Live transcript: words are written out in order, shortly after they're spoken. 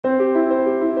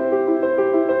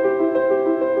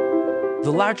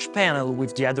The large panel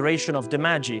with the Adoration of the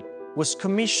Magi was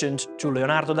commissioned to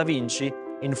Leonardo da Vinci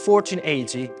in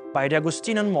 1480 by the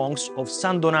Augustinian monks of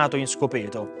San Donato in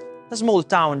Scopeto, a small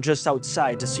town just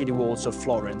outside the city walls of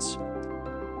Florence.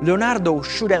 Leonardo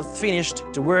should have finished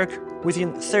the work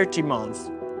within 30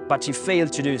 months, but he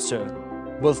failed to do so,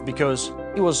 both because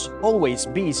he was always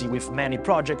busy with many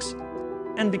projects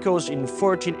and because in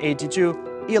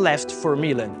 1482 he left for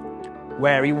Milan,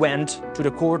 where he went to the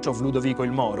court of Ludovico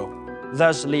il Moro,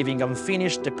 thus leaving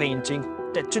unfinished the painting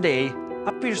that today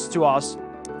appears to us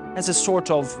as a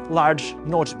sort of large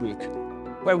notebook,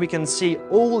 where we can see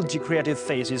all the creative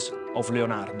phases of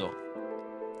Leonardo.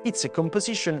 It's a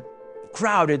composition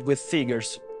crowded with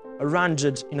figures,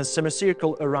 arranged in a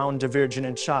semicircle around the Virgin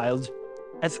and Child,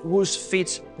 at whose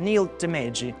feet kneel the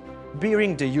Magi,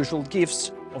 bearing the usual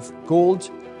gifts of gold,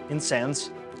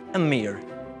 incense and myrrh.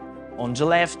 On the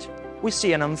left, we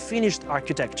see an unfinished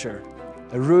architecture,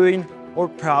 a ruin or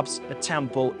perhaps a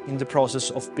temple in the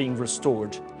process of being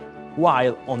restored,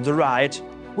 while on the right,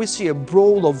 we see a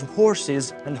brawl of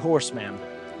horses and horsemen.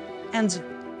 And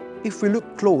if we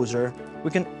look closer,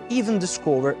 we can even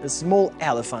discover a small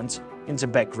elephant in the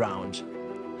background.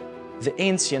 The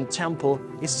ancient temple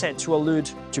is said to allude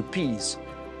to peace,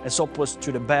 as opposed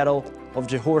to the battle of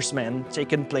the horsemen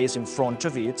taking place in front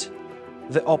of it,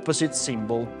 the opposite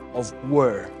symbol of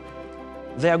war.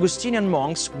 The Augustinian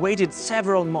monks waited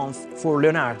several months for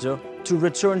Leonardo to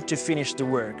return to finish the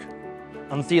work,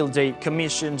 until they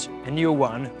commissioned a new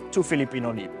one to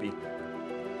Filippino Lippi.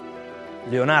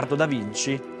 Leonardo da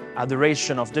Vinci,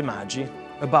 Adoration of the Magi,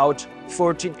 about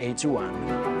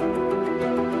 1481.